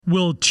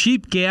Will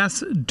cheap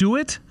gas do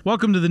it?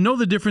 Welcome to the Know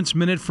the Difference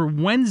Minute for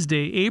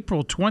Wednesday,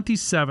 April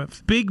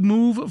 27th. Big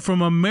move from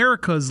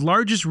America's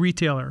largest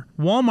retailer.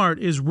 Walmart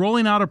is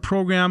rolling out a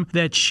program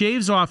that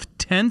shaves off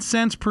 10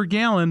 cents per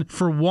gallon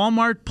for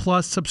Walmart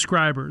Plus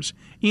subscribers.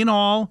 In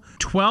all,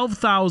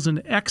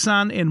 12,000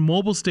 Exxon and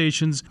Mobil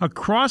stations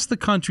across the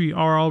country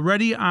are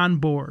already on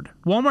board.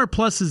 Walmart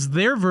Plus is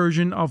their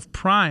version of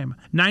Prime.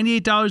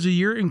 $98 a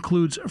year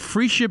includes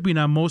free shipping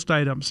on most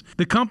items.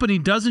 The company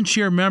doesn't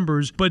share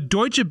members, but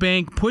Deutsche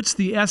Bank puts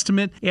the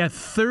estimate at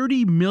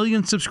 30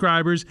 million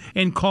subscribers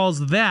and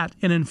calls that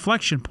an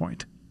inflection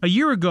point. A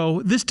year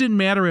ago, this didn't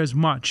matter as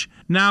much.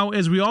 Now,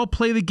 as we all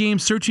play the game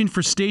searching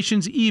for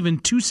stations even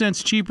 2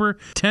 cents cheaper,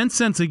 10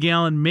 cents a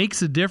gallon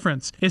makes a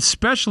difference,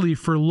 especially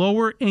for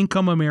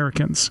lower-income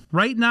Americans.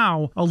 Right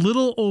now, a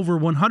little over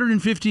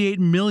 158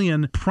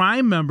 million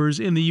Prime members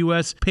in the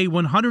U.S. pay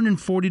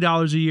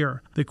 $140 a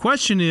year. The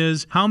question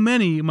is, how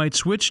many might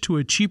switch to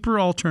a cheaper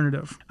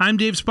alternative? I'm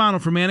Dave Spano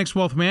from Annex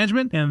Wealth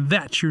Management, and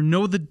that's your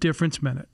Know the Difference Minute.